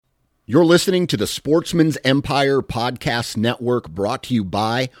You're listening to the Sportsman's Empire Podcast Network, brought to you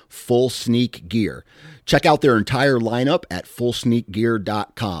by Full Sneak Gear. Check out their entire lineup at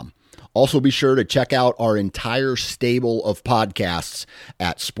fullsneakgear.com. Also be sure to check out our entire stable of podcasts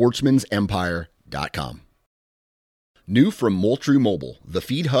at sportsmansempire.com. New from Moultrie Mobile, the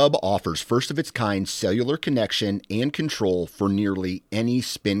Feed Hub offers first-of-its-kind cellular connection and control for nearly any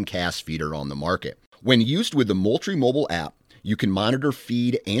spin cast feeder on the market. When used with the Moultrie Mobile app, you can monitor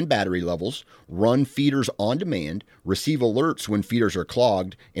feed and battery levels, run feeders on demand, receive alerts when feeders are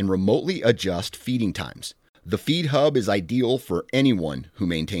clogged, and remotely adjust feeding times. The Feed Hub is ideal for anyone who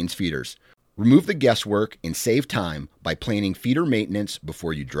maintains feeders. Remove the guesswork and save time by planning feeder maintenance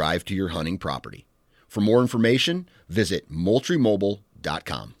before you drive to your hunting property. For more information, visit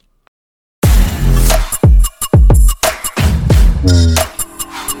moultriemobile.com.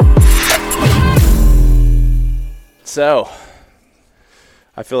 So,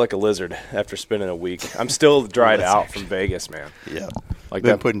 I feel like a lizard after spending a week. I'm still dried out from Vegas, man. Yeah. Like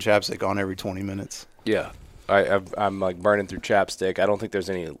Been that, putting chapstick on every 20 minutes. Yeah. I'm like burning through chapstick. I don't think there's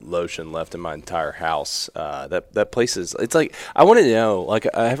any lotion left in my entire house. That place is, it's like, I want to know, like,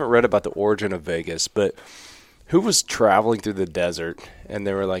 I haven't read about the origin of Vegas, but who was traveling through the desert and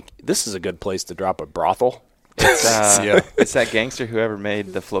they were like, this is a good place to drop a brothel? It's that gangster whoever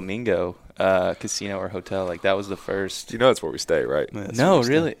made the Flamingo casino or hotel. Like, that was the first. You know that's where we stay, right? No,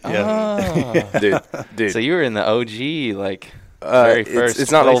 really? Yeah. Oh. Dude. So you were in the OG, like, very first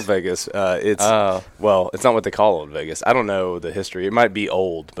It's not place? Old Vegas. It's it's not what they call Old Vegas. I don't know the history. It might be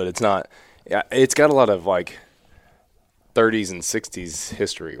old, but it's not. Yeah, it's got a lot of, like, 30s and 60s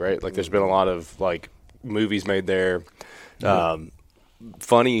history, right? Like, there's been a lot of, like, movies made there.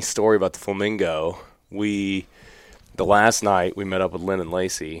 Funny story about the Flamingo. The last night we met up with Lynn and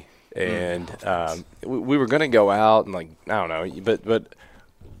Lacey, and we were going to go out and, like, I don't know, but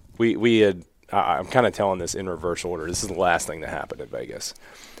we had. I'm kind of telling this in reverse order. This is the last thing that happened in Vegas.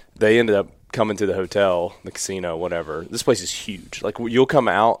 They ended up coming to the hotel, the casino, whatever. This place is huge. Like, you'll come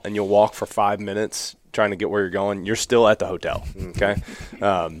out and you'll walk for 5 minutes trying to get where you're going. You're still at the hotel. Okay.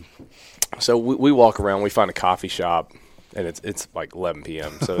 So we walk around. We find a coffee shop. And it's like 11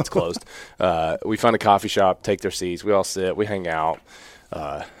 p.m., so it's closed. We find a coffee shop, take their seats. We all sit. We hang out.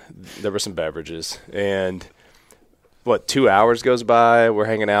 There were some beverages. And, 2 hours goes by. We're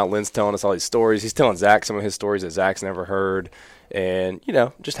hanging out. Lynn's telling us all these stories. He's telling Zach some of his stories that Zach's never heard. And,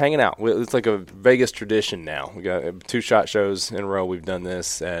 just hanging out. It's like a Vegas tradition now. We got 2 SHOT shows in a row. We've done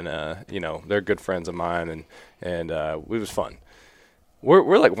this. And, they're good friends of mine. And it was fun.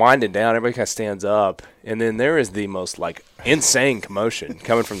 We're like winding down. Everybody kind of stands up, and then there is the most, like, insane commotion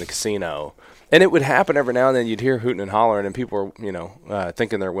coming from the casino. And it would happen every now and then. You'd hear hooting and hollering, and people were,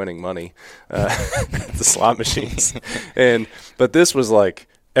 thinking they're winning money, the slot machines. But this was like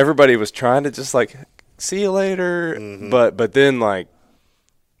everybody was trying to just, like, see you later. Mm-hmm. But then, like,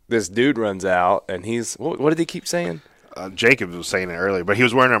 this dude runs out, and he's what did he keep saying? Jacob was saying it earlier, but he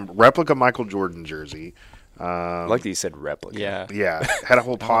was wearing a replica Michael Jordan jersey. Like you said, replica. Yeah, had a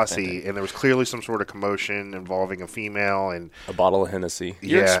whole posse, and there was clearly some sort of commotion involving a female and a bottle of Hennessy.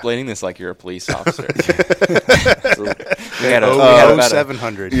 You're explaining this like you're a police officer. We had about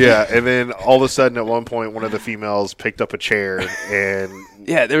 700. Yeah, and then all of a sudden, at one point, one of the females picked up a chair, and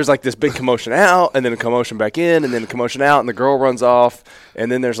there was like this big commotion out, and then a commotion back in, and then a commotion out, and the girl runs off,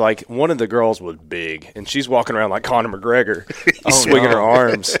 and then there's like one of the girls was big, and she's walking around like Conor McGregor, swinging her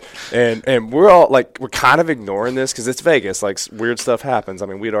arms, and we're all like, we're kind of ignoring this because it's Vegas. Like, weird stuff happens. I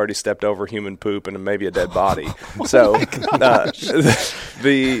mean, we'd already stepped over human poop and maybe a dead body. So not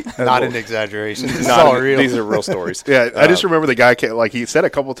an exaggeration. This is all real. These are real stories. Yeah, I just remember the guy he said a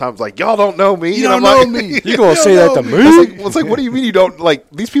couple times, like, y'all don't know me. You don't know me. You gonna say that to me? It's like, what do you mean you don't, like,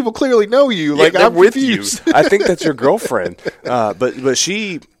 these people clearly know you. Like, I'm with confused. you. I think that's your girlfriend. But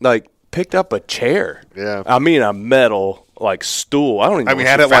she, like, picked up a chair. Yeah. I mean, a metal, like, stool. I don't even know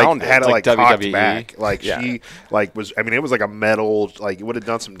had she it found had it like cocked WWE. back. Like, she, like, was, I mean, it was like a metal, like, it would have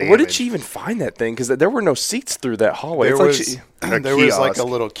done some damage. Where did she even find that thing? Because there were no seats through that hallway. There it's was like a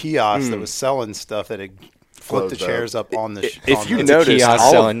little kiosk that was selling stuff that had flipped the chairs up on the if you It's noticed, a kiosk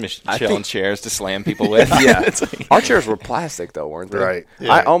all selling chairs to slam people with. Our chairs were plastic, though, weren't they? Right.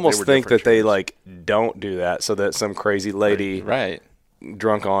 I almost They were think that different they, chairs. like, don't do that so that some crazy lady Right.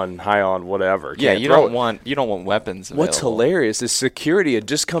 drunk on, high on, whatever. Yeah, Can't you throw don't it. want weapons. What's available. hilarious is security had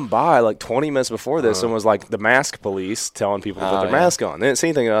just come by like 20 minutes before this and was like the mask police telling people to put their mask on. They didn't say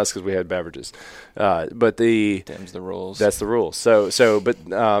anything to us because we had beverages. But Them's the rules. that's the rules. But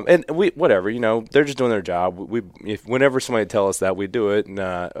we whatever, they're just doing their job. Whenever somebody tell us that, we do it. And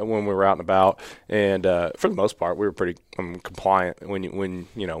when we were out and about, and for the most part, we were pretty compliant when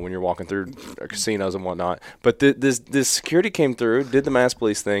you're walking through casinos and whatnot. But this security came through, did the mask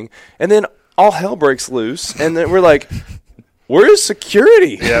police thing, and then all hell breaks loose, and then we're like, where's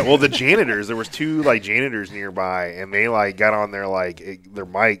security? Yeah, well, the janitors, there was 2 janitors nearby, and they got on their their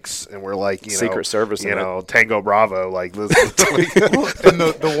mics, and we're like, Secret Service, Tango Bravo, this. And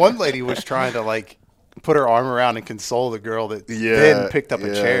the one lady was trying to put her arm around and console the girl that then picked up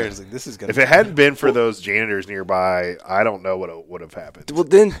a chair. It's like, this is gonna. If it hadn't been for those janitors nearby, I don't know what would have happened. Well,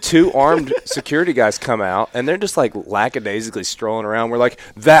 then 2 armed security guys come out, and they're just lackadaisically strolling around. We're like,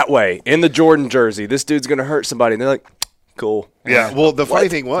 that way, in the Jordan jersey, this dude's going to hurt somebody. And they're like, cool. Yeah, well, the funny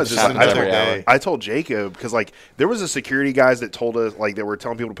thing was, Happens I told Jacob, because there was a security guys that told us, they were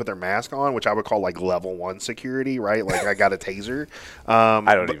telling people to put their mask on, which I would call level 1 security, right? I got a taser.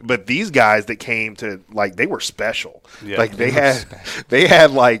 But these guys that came to, they were special. Yeah. They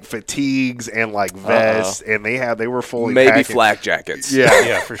had fatigues and vests, and they were fully maybe packaged. flak jackets.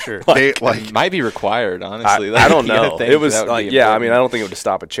 Yeah, for sure. They might be required, honestly. I don't know. It was I I don't think it would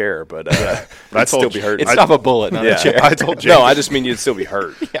stop a chair, but I'd still be hurt. It'd stop a bullet, not a chair. I told Jacob. No, I just mean you'd still be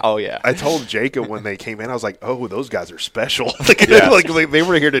hurt. Oh yeah. I told Jacob when they came in, I was like, "Oh, those guys are special." They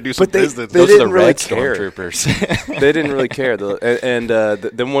were here to do some business. They Those are the didn't really red care. stormtroopers. They didn't really care.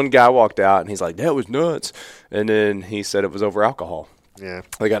 Then one guy walked out, and he's like, "That was nuts." And then he said it was over alcohol. Yeah,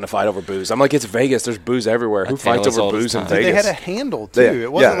 They got in a fight over booze. I'm like, it's Vegas. There's booze everywhere. Who fights tale as over old as booze in time. Vegas? They had a handle too. Yeah.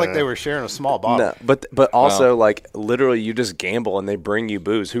 It wasn't Yeah. like they were sharing a small bottle. No, but also literally, you just gamble and they bring you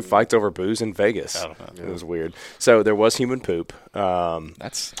booze. Who fights over booze in Vegas? I don't know. It was weird. So there was human poop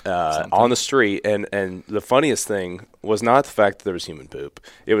That's on the street, and the funniest thing was not the fact that there was human poop.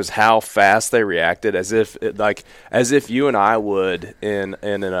 It was how fast they reacted, as if you and I would in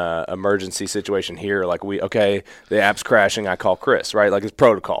an emergency situation here. The app's crashing. I call Chris, right? It's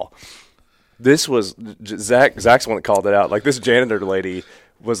protocol. This was Zach's the one that called it out. This janitor lady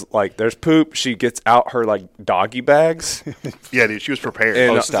was like, there's poop. She gets out her doggy bags. yeah, dude, she was prepared.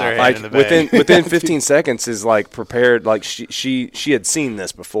 And within within 15 seconds is prepared. She had seen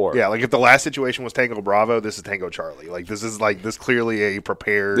this before. Yeah, if the last situation was Tango Bravo, this is Tango Charlie. This is this clearly a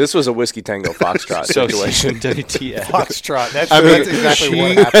prepared. This was a Whiskey Tango Foxtrot situation. WTF. Foxtrot. That's exactly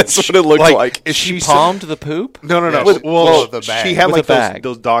what happened. That's what it looked like. Is she palmed the poop? No. The bag. She had With a bag.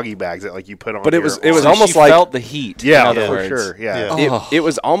 those doggy bags that you put on. But it was So almost she felt the heat. yeah, in other for words. sure. Yeah.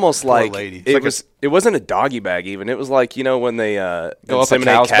 It was almost like lady. it wasn't a doggy bag even. It was when they Go up a inseminate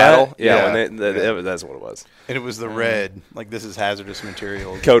cow's cattle. butt? Yeah, Yeah. that's what it was. And it was the red. This is hazardous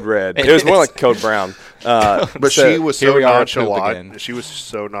material. Code red. It was more like Code brown. But she was here so we are at poop nonchalant. again. She was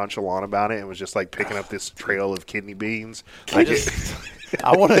so nonchalant about it, and was just picking up this trail of kidney beans.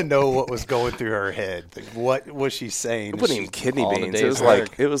 I want to know what was going through her head. What was she saying? It wasn't even kidney all the beans. day's work.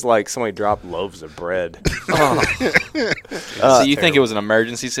 It was like somebody dropped loaves of bread. So you think it was an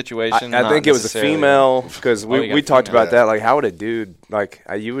emergency situation? I think it was a necessarily- female because you got we a talked female. about that. How would a dude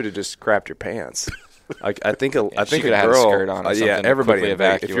you would have just crapped your pants? I think a she girl could have had a skirt on or yeah, something to everybody. quickly In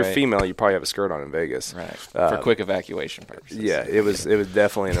Vegas, if you're evacuate. female, you probably have a skirt on in Vegas. Right. For quick evacuation purposes. Yeah, it was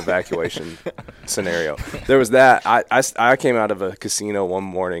definitely an evacuation scenario. There was that. I came out of a casino one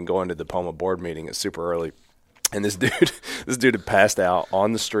morning going to the POMA board meeting. It's super early, and this dude had passed out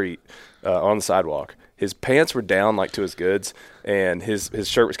on the street on the sidewalk. His pants were down to his goods, and his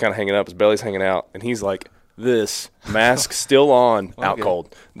shirt was kind of hanging up. His belly's hanging out, and he's like, this mask still on, out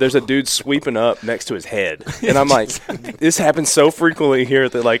cold. There's a dude sweeping up next to his head, and I'm like, this happens so frequently here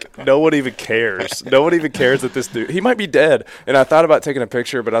that no one even cares. No one even cares that this dude, he might be dead. And I thought about taking a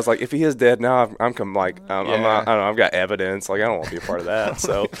picture, but I was like, if he is dead now, I'm not, I don't know, I've got evidence. I don't want to be a part of that.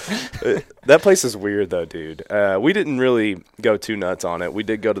 So that place is weird though, dude. We didn't really go too nuts on it. We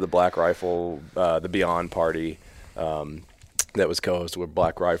did go to the Black Rifle, the Beyond party that was co-hosted with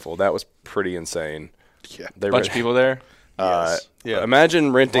Black Rifle. That was pretty insane. Yeah. Bunch of people there. Yes. Yeah.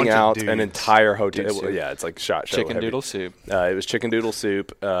 Imagine renting Bunch of out an dudes. entire hotel. Dude soup. Yeah, it's like shot show. Chicken heavy. doodle soup. It was chicken doodle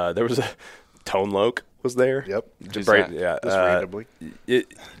soup. There was a Tone Loc was there. Yep. Who's that? Yeah. Just randomly.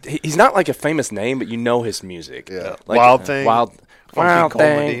 He's not a famous name, but you know his music. Yeah. Wild Thing. Wild Cole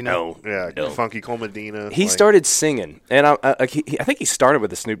Thing. Medina. No. Yeah. No. Funky Cole Medina. He started singing, and I think he started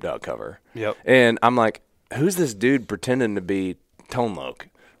with a Snoop Dogg cover. Yep. And I'm like, who's this dude pretending to be Tone Loc?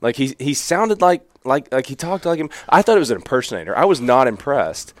 He sounded like like he talked like him. I thought it was an impersonator. I was not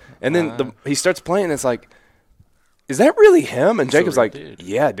impressed. And then he starts playing, and it's like, is that really him? And Jacob's like,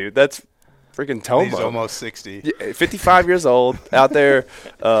 yeah, dude, that's freaking Tomo. He's almost 60. 55 years old out there.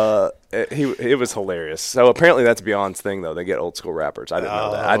 It was hilarious. So apparently that's Beyond's thing, though. They get old school rappers. I didn't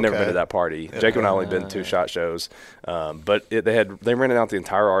know that. I'd never been to that party. Jacob and I only been to 2 SHOT shows. But they rented out the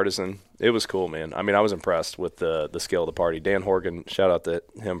entire Artisan. It was cool, man. I mean, I was impressed with the scale of the party. Dan Horgan, shout out to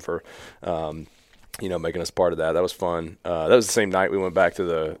him for making us part of that. That was fun. That was the same night we went back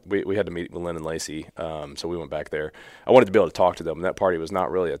to we had to meet with Lynn and Lacey, so we went back there. I wanted to be able to talk to them, and that party was not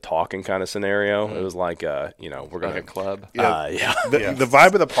really a talking kind of scenario. It was like, we're going to a club. The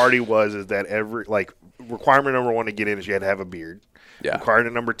vibe of the party is that every, like, requirement number 1 to get in is you had to have a beard. Yeah.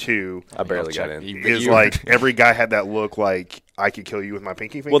 Requirement number 2, I barely got in. Is like every guy had that look like I could kill you with my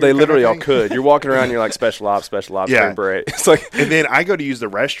pinky finger. Well, they literally all could. You're walking around, and you're like special ops, Green Beret. It's like, and then I go to use the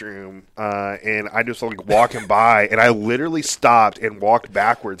restroom, and I just like walking by, and I literally stopped and walked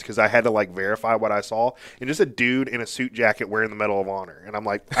backwards because I had to like verify what I saw, and just a dude in a suit jacket wearing the Medal of Honor, and I'm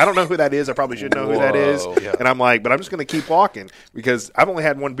like, I don't know who that is. I probably should know who that is, and I'm like, but I'm just gonna keep walking because I've only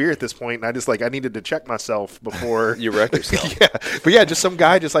had 1 beer at this point, and I just like I needed to check myself before you wreck yourself. But yeah, just some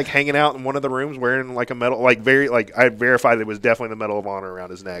guy just like hanging out in one of the rooms wearing like a medal, like I verified it was definitely the Medal of Honor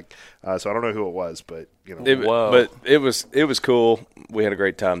around his neck. So I don't know who it was, but but it was cool. We had a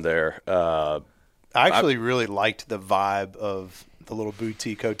great time there. I actually really liked the vibe of the little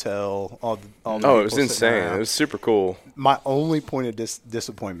boutique hotel. It was insane. It was super cool. My only point of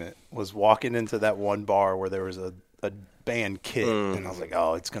disappointment was walking into that one bar where there was a band kit, and I was like,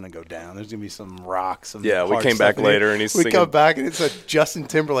 oh, it's going to go down. There's going to be some rocks. We came back later, and he's singing. We come back, and it's a Justin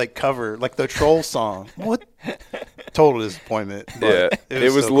Timberlake cover, like the Troll song. What? Total disappointment. But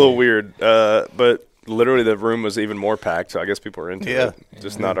it was a little weird, but literally the room was even more packed, so I guess people were into it.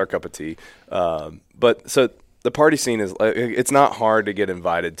 Just not our cup of tea. But so the party scene is, it's not hard to get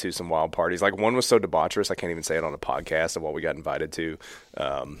invited to some wild parties. Like, one was so debaucherous, I can't even say it on a podcast of what we got invited to.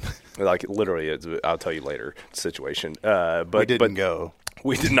 Like, literally, I'll tell you later situation. But we didn't go.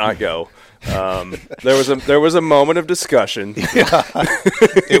 We did not go. There was a moment of discussion. Yeah.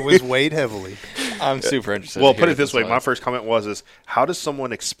 It was weighed heavily. I'm super interested. Well, put it this way. My first comment was, how does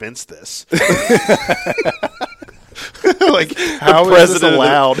someone expense this? Like, how is this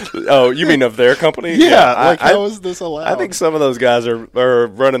allowed? Oh, you mean of their company? Yeah. How is this allowed? I think some of those guys are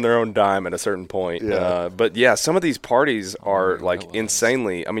running their own dime at a certain point. Yeah. But yeah, some of these parties are like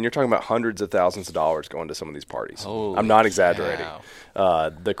insanely. I mean, you're talking about hundreds of thousands of dollars going to some of these parties. I'm not exaggerating.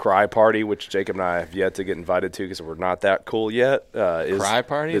 The Cry Party, which Jacob and I have yet to get invited to because we're not that cool yet. Cry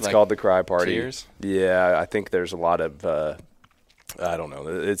Party? It's called the Cry Party. Tears? Yeah, I think there's a lot of. I don't know.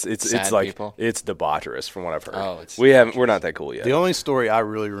 It's like people? It's debaucherous from what I've heard. Oh, we're not that cool yet. The only story I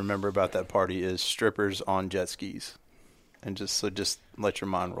really remember about that party is strippers on jet skis, and just let your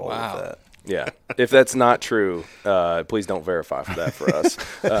mind roll with that. Yeah. If that's not true, please don't verify for that for us.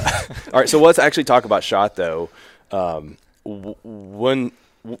 All right. So let's actually talk about SHOT though.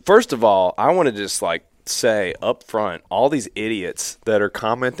 First of all, I want to just like say up front, all these idiots that are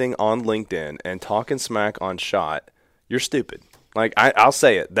commenting on LinkedIn and talking smack on SHOT, you're stupid. Like, I'll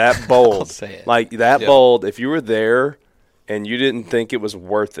say it. That bold. I'll say it. Like, that bold, if you were there and you didn't think it was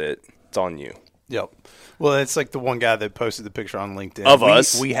worth it, it's on you. Yep. Well, it's like the one guy that posted the picture on LinkedIn. Of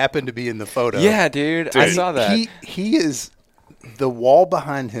us. We happened to be in the photo. Yeah, dude. I saw that. He is – the wall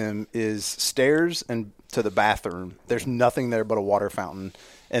behind him is stairs and to the bathroom. There's nothing there but a water fountain.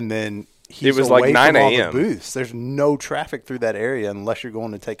 And then – it was like 9 a.m. booths. There's no traffic through that area unless you're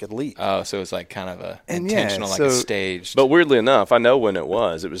going to take a leak. Oh, so it was like kind of a intentional, like a staged. But weirdly enough, I know when it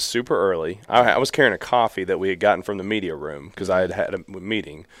was. It was super early. I was carrying a coffee that we had gotten from the media room because I had a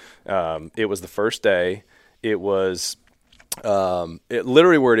meeting. It was the first day. It was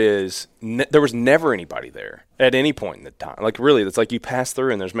literally where it is. There was never anybody there at any point in the time. Like, really, it's like you pass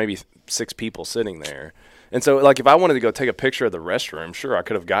through and there's maybe 6 people sitting there. And so, like, if I wanted to go take a picture of the restroom, sure, I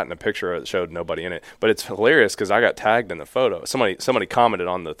could have gotten a picture that showed nobody in it. But it's hilarious because I got tagged in the photo. Somebody commented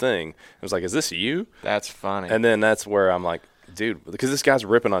on the thing. It was like, is this you? That's funny. And then that's where I'm like, dude, because this guy's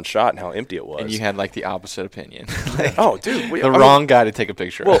ripping on SHOT and how empty it was. And you had, like, the opposite opinion. Oh, dude. Wrong guy to take a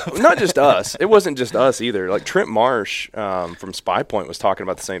picture of. Well, not just us. It wasn't just us either. Like, Trent Marsh from Spy Point was talking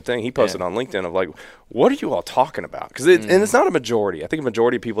about the same thing. He posted on LinkedIn of, like, what are you all talking about? Because and it's not a majority. I think a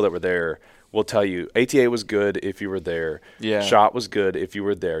majority of people that were there will tell you ATA was good if you were there. Yeah. SHOT was good if you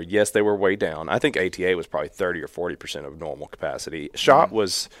were there. Yes, they were way down. I think ATA was probably 30 or 40% of normal capacity. SHOT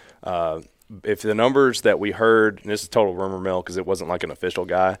was if the numbers that we heard, and this is total rumor mill because it wasn't like an official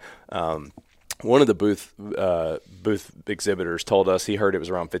guy, one of the booth exhibitors told us he heard it was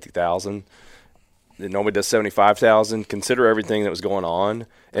around 50,000. Nobody does 75,000. Consider everything that was going on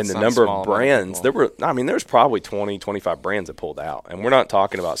and the number of brands. There's probably 20, 25 brands that pulled out. And we're not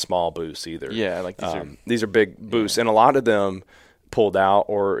talking about small booths either. Yeah, like these are big booths. And a lot of them pulled out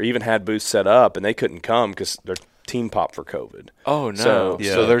or even had booths set up and they couldn't come because their team popped for COVID. Oh, no.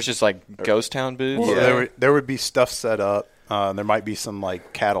 So there's just like ghost town booths? Well, there would be stuff set up. There might be some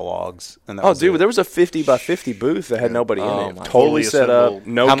like catalogs. And there was a 50 by 50 booth that had nobody in it. Totally set up,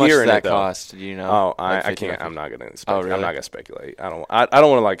 no How gear much in does it. that cost? Do you know? Oh, I can't. I'm not gonna. Really? I'm not gonna speculate. I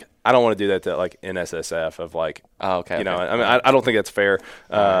don't want to do that to like NSSF of like. Oh, okay. You know, I mean, I don't think that's fair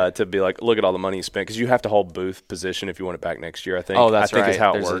to be like, look at all the money you spent because you have to hold booth position if you want it back next year. I think. Oh, that's right. I think is how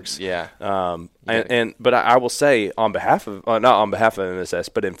it There's works. Yeah. But I will say on behalf of not on behalf of NSS,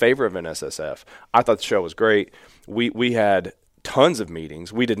 but in favor of NSSF, I thought the show was great. We had tons of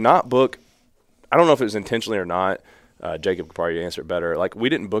meetings. We did not book. I don't know if it was intentionally or not. Jacob could probably answer it better. Like, we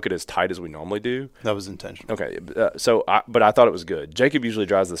didn't book it as tight as we normally do. That was intentional. Okay. But I thought it was good. Jacob usually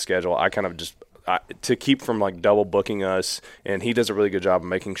drives the schedule. I kind of just to keep from like double booking us, and he does a really good job of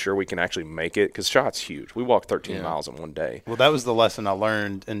making sure we can actually make it because Shot's huge. We walked 13 miles in one day. Well, that was the lesson I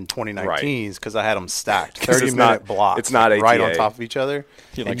learned in 2019 because I had them stacked, 30-minute blocks. It's not ATA. Right on top of each other.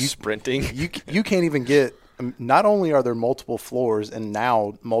 You're like sprinting. You can't even get. Not only are there multiple floors and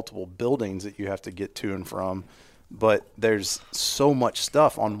now multiple buildings that you have to get to and from, but there's so much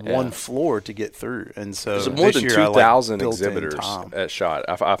stuff on one floor to get through. And so there's more than 2,000 exhibitors at SHOT.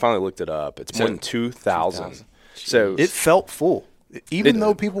 I finally looked it up. It's more than 2,000. So it felt full. Even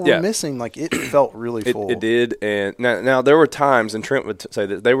though people were missing, like it felt really full. It did. And now there were times, and Trent would say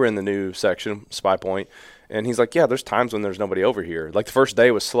that they were in the new section, Spy Point. And he's like, yeah, there's times when there's nobody over here. Like the first day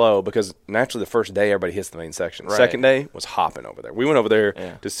was slow because naturally the first day everybody hits the main section. Right. Second day was hopping over there. We went over there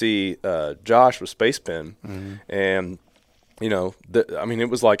to see Josh with Space Pen, and you know, it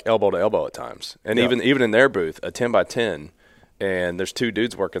was like elbow to elbow at times. And even in their booth, a 10 by 10, and there's two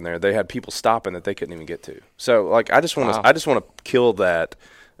dudes working there. They had people stopping that they couldn't even get to. So like, I just want to kill that.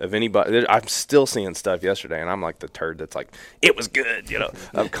 Of anybody, I'm still seeing stuff yesterday, and I'm like the turd that's like, it was good, you know.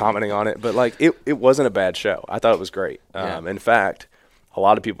 I'm commenting on it, but like it wasn't a bad show. I thought it was great. In fact, a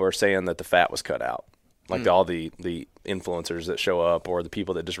lot of people are saying that the fat was cut out, like all the influencers that show up or the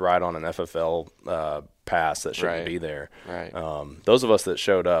people that just ride on an FFL pass that shouldn't be there. Right. Those of us that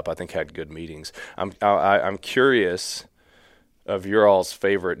showed up, I think, had good meetings. I'm curious of your all's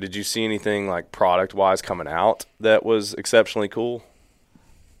favorite. Did you see anything like product wise coming out that was exceptionally cool?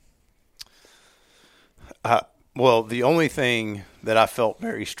 Well, the only thing that I felt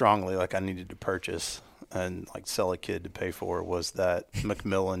very strongly like I needed to purchase and like sell a kid to pay for was that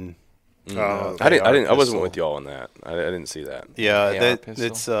Macmillan. I wasn't with y'all on that. I didn't see that. Yeah,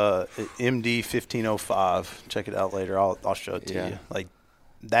 it's MD 1505. Check it out later. I'll show it to you. Like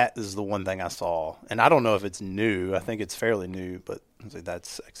that is the one thing I saw, and I don't know if it's new. I think it's fairly new, but I was like, that's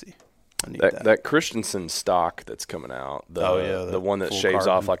sexy. That Christensen stock that's coming out, the one that shaves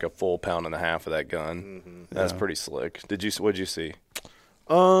off like a full pound and a half of that gun, that's pretty slick. What'd you see?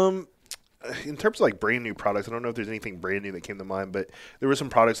 In terms of like brand new products, I don't know if there's anything brand new that came to mind, but there were some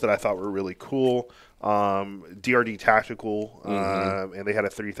products that I thought were really cool. DRD Tactical, and they had a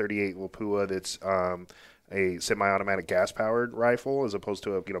 338 Lapua that's a semi-automatic gas-powered rifle as opposed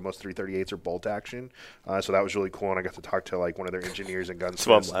to most 338s are bolt action. So that was really cool, and I got to talk to like one of their engineers and gunsmiths.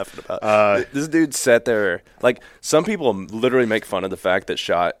 That's what I'm laughing about. This dude sat there. Like, some people literally make fun of the fact that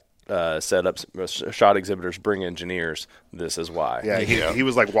SHOT exhibitors bring engineers. This is why. Yeah, he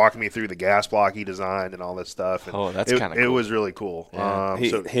was like walking me through the gas block he designed and all this stuff. And that's kind of cool. It was really cool. Yeah.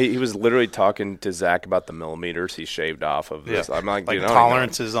 He was literally talking to Zach about the millimeters he shaved off of this. I'm like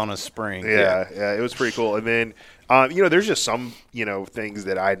tolerances on a spring. Yeah, it was pretty cool. And then there's just some things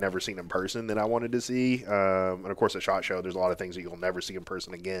that I had never seen in person that I wanted to see. And of course, at SHOT Show, there's a lot of things that you'll never see in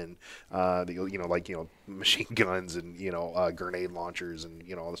person again. That you'll machine guns and grenade launchers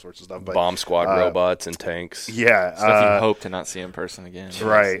and all this sorts of stuff. But bomb squad robots and tanks. Yeah, stuff you hope to not see in person again.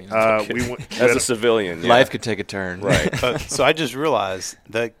 Right. As a civilian, life could take a turn. Right. So I just realized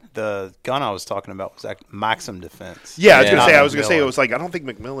that the gun I was talking about was Maxim Defense. Yeah, I was gonna say it was like I don't think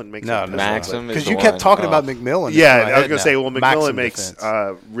Macmillan makes Maxim because you kept talking about Macmillan. Yeah, I was gonna say Macmillan makes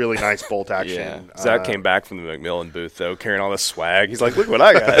really nice bolt action. Zach came back from the Macmillan booth though, carrying all this swag. He's like, "Look what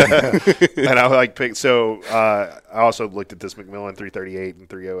I got!" And I like picked. So I also looked at this McMillan 338 and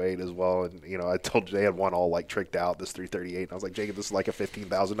 308 as well, and I told you they had one all like tricked out, this 338, and I was like, Jacob, this is like a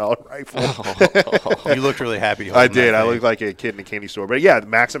 $15,000 rifle. You looked really happy. I did. I looked like a kid in a candy store, but yeah,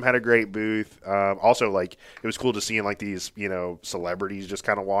 Maxim had a great booth. Also, like it was cool to see like these celebrities just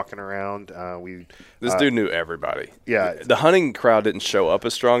kind of walking around. This dude knew everybody. Yeah, the hunting crowd didn't show up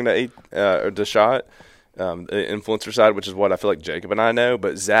as strong to shot. The influencer side, which is what I feel like Jacob and I know,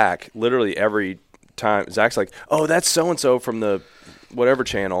 but Zach, literally every time, Zach's like, oh, that's so-and-so from the whatever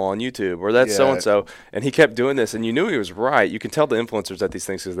channel on YouTube, or that's so-and-so, and he kept doing this, and you knew he was right. You can tell the influencers at these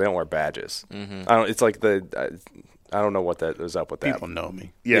things because they don't wear badges. Mm-hmm. It's like I don't know what that was up with that. People know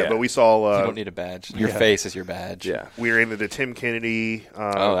me. Yeah, but we saw... you don't need a badge. Your face is your badge. Yeah. We were into the Tim Kennedy.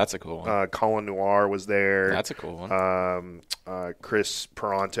 That's a cool one. Colin Noir was there. That's a cool one. Chris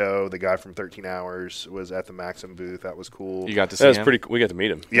Peranto, the guy from 13 Hours, was at the Maxim booth. That was cool. You got to see him? We got to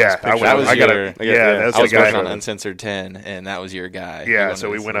meet him. Yeah. I was working on Uncensored 10, and that was your guy. Yeah, so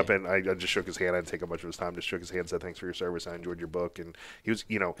we went up, and I just shook his hand. I didn't take up much of his time. Just shook his hand, said thanks for your service. I enjoyed your book. And he was,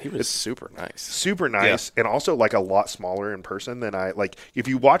 he was super nice. Super nice, and also like a lot smaller in person than I like. If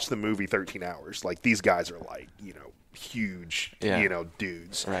you watch the movie 13 Hours, like these guys are like huge,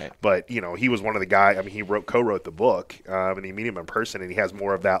 dudes. Right. But he was one of the guys. I mean, he co-wrote the book, and you meet him in person, and he has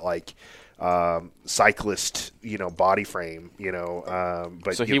more of that like cyclist, body frame,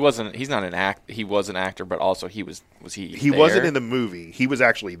 but so he's not an act. He was an actor, but also he was he. He there? Wasn't in the movie. He was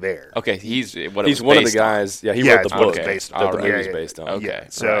actually there. Okay, he's one of the guys. Yeah, he wrote the book based that on. the movie's based on. Okay, yeah.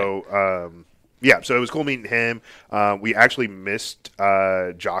 So. So it was cool meeting him. We actually missed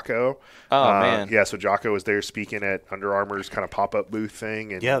Jocko. Oh, man. Yeah, so Jocko was there speaking at Under Armour's kind of pop-up booth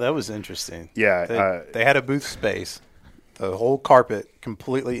thing. And yeah, that was interesting. Yeah. They had a booth space, the whole carpet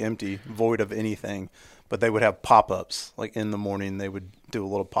completely empty, void of anything, but they would have pop-ups. Like in the morning, they would do a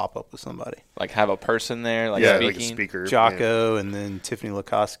little pop-up with somebody. Like have a person there, speaking? Like a speaker. Jocko and then Tiffany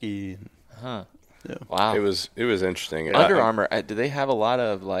Lukoski. Huh. Yeah. Wow. It was interesting. Under Armour, do they have a lot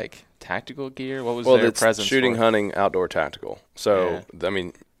of tactical gear? What was their presence? Shooting, hunting, outdoor tactical. So I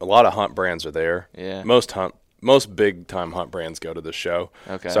mean, a lot of hunt brands are there. Yeah. Most big time hunt brands go to the show.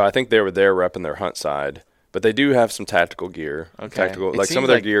 Okay. So I think they were there repping their hunt side, but they do have some tactical gear. Okay. Some of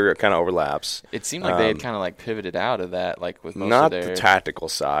their gear kind of overlaps. It seemed like they had kind of pivoted out of that, with most not of their... the tactical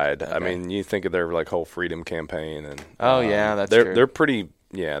side. Okay. I mean, you think of their whole freedom campaign and that's true. They're pretty.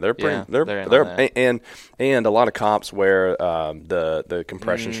 Yeah, they're pretty. they're and a lot of cops wear the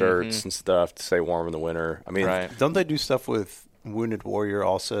compression shirts and stuff to stay warm in the winter. I mean, Don't they do stuff with Wounded Warrior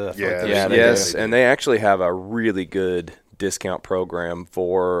also? Yes, and they actually have a really good discount program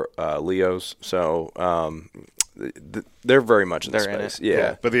for Leos. So they're very much in the space.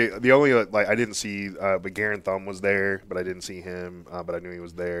 Yeah. But the only I didn't see, but Garen Thumb was there, but I didn't see him, but I knew he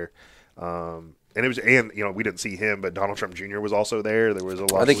was there. And it was, we didn't see him, but Donald Trump Jr. was also there. There was a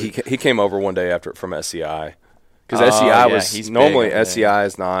lot. I think he came over one day from SCI because SCI was normally SCI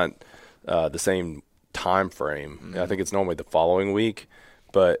is not the same time frame. Mm-hmm. I think it's normally the following week,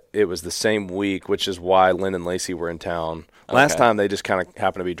 but it was the same week, which is why Lynn and Lacey were in town. Last time they just kind of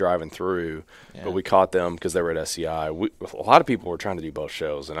happened to be driving through, but we caught them because they were at SCI. A lot of people were trying to do both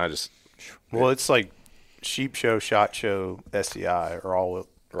shows, and I just it's like Sheep Show, SHOT Show, SCI are all.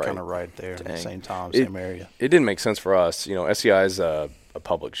 Kind of right there at the same time, same area. It didn't make sense for us. SCI is a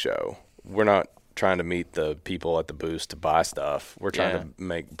public show. We're not trying to meet the people at the booth to buy stuff. We're trying to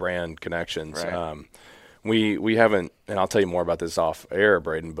make brand connections. Right. We haven't, and I'll tell you more about this off air,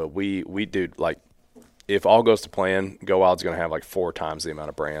 Braden, but we do, if all goes to plan, GoWild's going to have 4 times the amount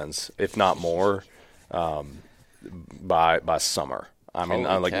of brands, if not more, by summer. I mean,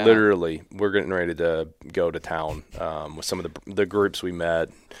 literally, we're getting ready to go to town with some of the groups we met.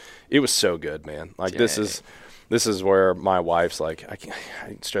 It was so good, man. This is where my wife's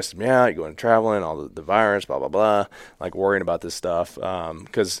it stresses me out. You're going traveling, all the virus, blah blah blah. Worrying about this stuff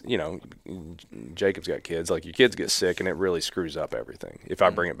because Jacob's got kids. Your kids get sick, and it really screws up everything. If I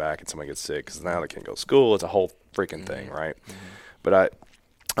bring it back and somebody gets sick, because now they can't go to school, it's a whole freaking thing, right? Mm-hmm. But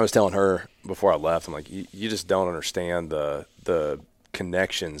I was telling her before I left, I'm like, you just don't understand the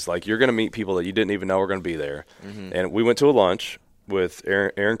connections. You're going to meet people that you didn't even know were going to be there. Mm-hmm. And we went to a lunch with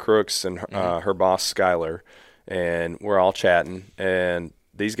Aaron Crooks and her boss Skylar, and we're all chatting, and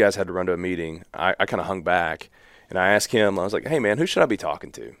these guys had to run to a meeting. I kind of hung back, and I asked him, I was like, hey man, who should I be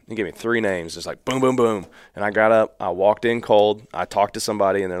talking to? He gave me 3 names, just boom boom boom, and I got up, I walked in cold, I talked to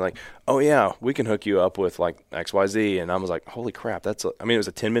somebody, and they're like, oh yeah, we can hook you up with XYZ, and I was like, holy crap, it was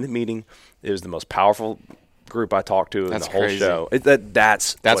a 10-minute meeting. It was the most powerful group I talked to in the whole show.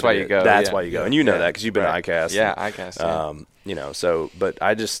 That's why you go. That's why you go, and that because you've been to ICAST. Yeah, ICAST. but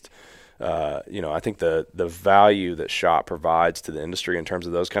I just I think the value that SHOT provides to the industry in terms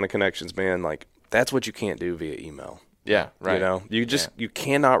of those kind of connections, man, like that's what you can't do via email. Yeah, right. You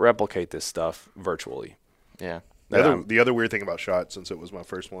cannot replicate this stuff virtually. Yeah. The other weird thing about SHOT, since it was my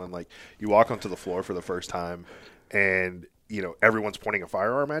first one, like you walk onto the floor for the first time and everyone's pointing a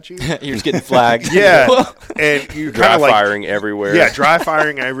firearm at you. You're just getting flagged. Yeah. And you dry firing everywhere. Yeah, dry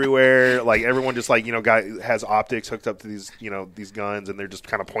firing everywhere. Like everyone just guy has optics hooked up to these guns and they're just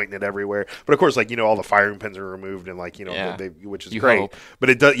kind of pointing it everywhere. But of course, all the firing pins are removed and which is great. Hope. But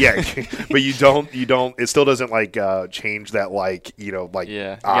it does, yeah. But you don't. It still doesn't change that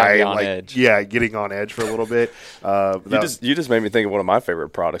edge. Yeah, getting on edge for a little bit. You just made me think of one of my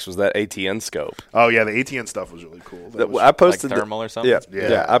favorite products was that ATN scope. Oh yeah, the ATN stuff was really cool. I posted thermal or something.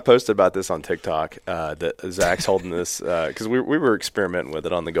 Yeah. I posted about this on TikTok. That Zach's holding this because we were experimenting with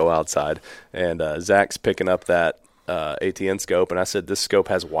it on the GoWild side, and Zach's picking up that ATN scope, and I said this scope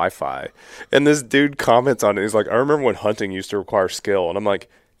has Wi-Fi, and this dude comments on it. He's like, "I remember when hunting used to require skill," and I'm like.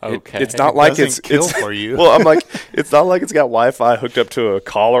 Okay. It's not like it's for you. Well, I'm like, it's not like it's got Wi-Fi hooked up to a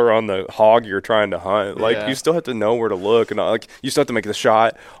collar on the hog you're trying to hunt. Like, you still have to know where to look, and you still have to make the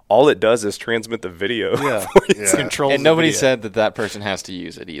shot. All it does is transmit the video. Yeah, controls. And nobody said that person has to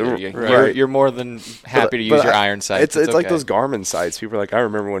use it either. You're more than happy to use your iron sights. It's like those Garmin sights. People are like, I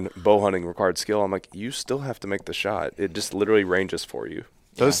remember when bow hunting required skill. I'm like, you still have to make the shot. It just literally ranges for you.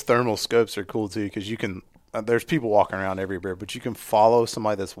 Those thermal scopes are cool too because you can. There's people walking around everywhere, but you can follow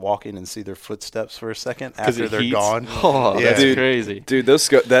somebody that's walking and see their footsteps for a second after they're gone. Oh, yeah. That's crazy, dude. Those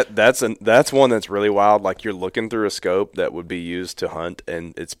that's one that's really wild. Like you're looking through a scope that would be used to hunt,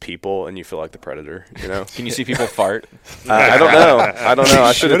 and it's people, and you feel like the predator. Can you see people fart? I don't know.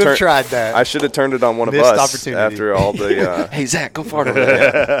 I should have tried that. I should have turned it on one of us after all the. Hey Zach, go fart over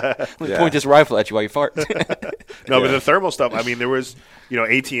there. Let me point this rifle at you while you fart. No, but the thermal stuff. I mean, there was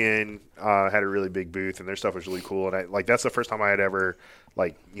ATN had a really big booth, and their stuff was really cool. And that's the first time I had ever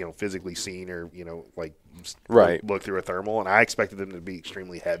physically seen or look through a thermal. And I expected them to be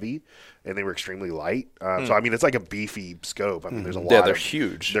extremely heavy, and they were extremely light. So I mean, it's like a beefy scope. I mean, there's a lot. Yeah, they're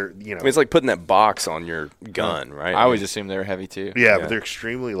huge. I mean, it's like putting that box on your gun, right? I always assumed they were heavy too. Yeah, but they're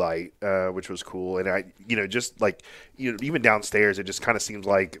extremely light, which was cool. And even downstairs, it just kind of seems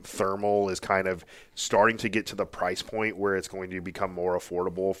like thermal is kind of starting to get to the price point where it's going to become more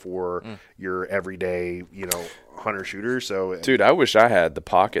affordable for your everyday, hunter shooter. So, dude, I wish I had the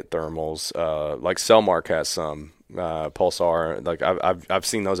pocket thermals. Like Cellmark has some Pulsar. Like I've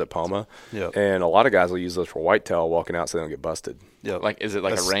seen those at Poma, and a lot of guys will use those for whitetail walking out so they don't get busted. Yeah, like is it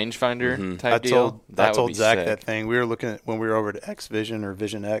like a rangefinder type deal? I told Zach that thing. We were looking at when we were over at X Vision or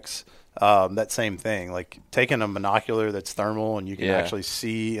Vision X. That same thing, like taking a binocular that's thermal and you can actually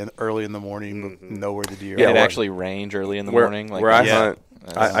see early in the morning, know where the deer are. It actually range early in the morning. Like where I hunt,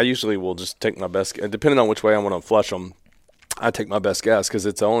 I usually will just take my best, depending on which way I want to flush them, I take my best guess because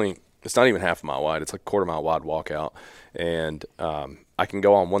it's not even half a mile wide. It's like a quarter mile wide walkout. And I can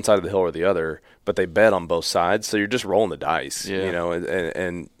go on one side of the hill or the other, but they bed on both sides. So you're just rolling the dice,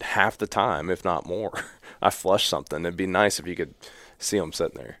 and half the time, if not more, I flush something. It'd be nice if you could see them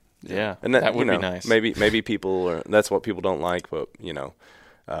sitting there. Yeah, and that would be nice. Maybe people that's what people don't like, but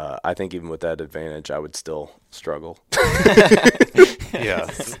I think even with that advantage, I would still struggle. Yeah,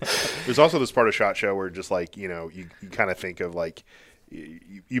 there's also this part of SHOT Show where just you kind of think of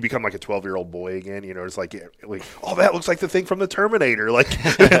you become like a 12-year-old boy again. It's like oh, that looks like the thing from the Terminator. Like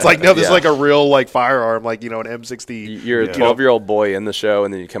it's like no, this is like a real firearm, an M60. You're a 12-year-old boy in the show,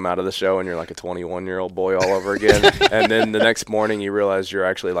 and then you come out of the show and you're like a 21-year-old boy all over again. And then the next morning you realize you're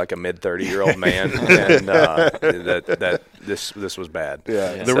actually like a mid-30-year-old man, and that this was bad.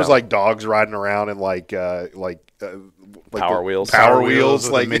 Yeah. There was dogs riding around and power wheels,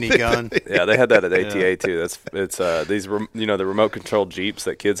 like minigun. Yeah, they had that at ATA too. It's these the remote control Jeeps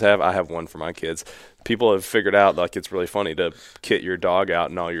that kids have. I have one for my kids. People have figured out it's really funny to kit your dog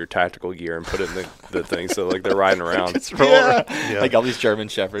out in all your tactical gear and put it in the thing. So they're riding around. Like all these German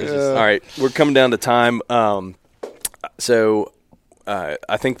shepherds. All right, we're coming down to time. So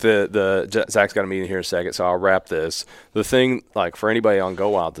I think Zach's got a meeting here in a second, so I'll wrap this. The thing, for anybody on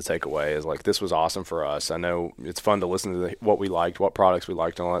GoWild to take away is, this was awesome for us. I know it's fun to listen to what we liked, what products we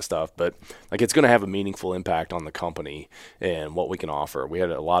liked, and all that stuff, but, it's going to have a meaningful impact on the company and what we can offer. We had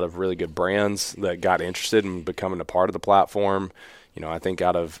a lot of really good brands that got interested in becoming a part of the platform. I think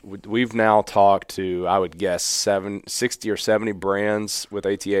we've now talked to, I would guess, 60 or 70 brands with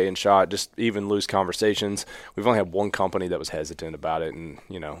ATA and SHOT, just even loose conversations. We've only had one company that was hesitant about it, and,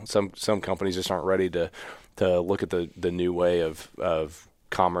 some companies just aren't ready to look at the new way of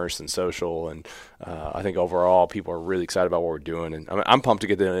commerce and social, and I think overall people are really excited about what we're doing, and I'm pumped to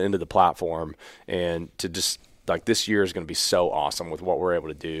get into the platform and to just like this year is going to be so awesome with what we're able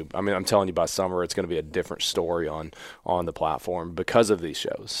to do. I mean, I'm telling you, by summer it's going to be a different story on the platform because of these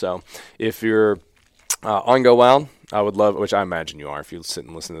shows. So if you're on GoWild, I would love, which I imagine you are if you sit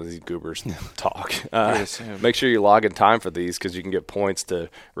and listen to these goobers talk. Make sure you log in time for these because you can get points to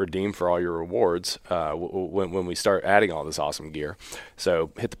redeem for all your rewards when we start adding all this awesome gear.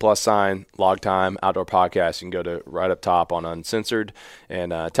 So hit the plus sign, log time, Outdoor Podcast. You can go to right up top on Uncensored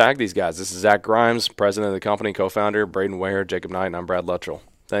and tag these guys. This is Zach Grimes, president of the company, co-founder, Braden Ware, Jacob Knight, and I'm Brad Luttrell.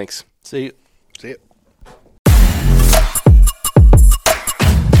 Thanks. See you. See you.